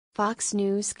Fox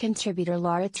News contributor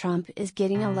Lara Trump is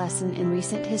getting a lesson in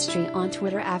recent history on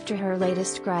Twitter after her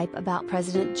latest gripe about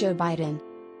President Joe Biden.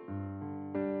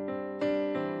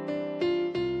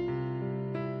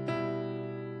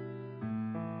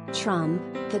 Trump,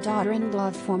 the daughter-in-law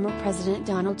of former President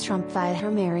Donald Trump via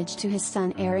her marriage to his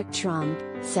son Eric Trump,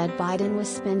 said Biden was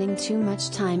spending too much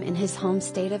time in his home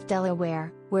state of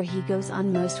Delaware, where he goes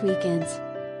on most weekends.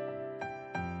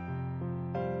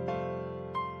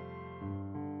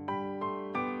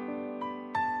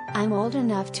 "I'm old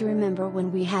enough to remember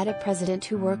when we had a president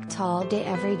who worked all day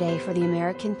every day for the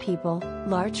American people,"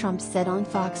 Lara Trump said on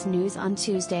Fox News on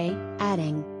Tuesday,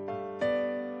 adding,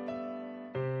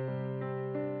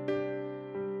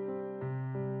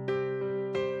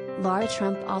 Lara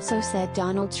Trump also said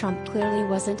Donald Trump clearly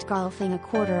wasn't golfing a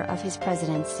quarter of his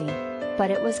presidency. But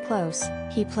it was close.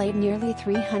 He played nearly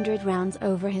 300 rounds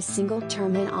over his single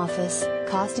term in office,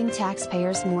 costing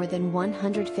taxpayers more than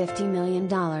 $150 million.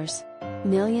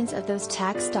 Millions of those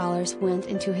tax dollars went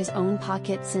into his own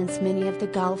pocket since many of the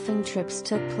golfing trips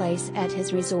took place at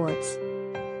his resorts.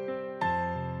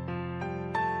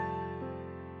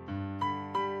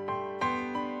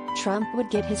 Trump would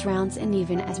get his rounds in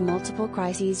even as multiple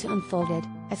crises unfolded,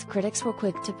 as critics were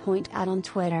quick to point out on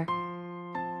Twitter.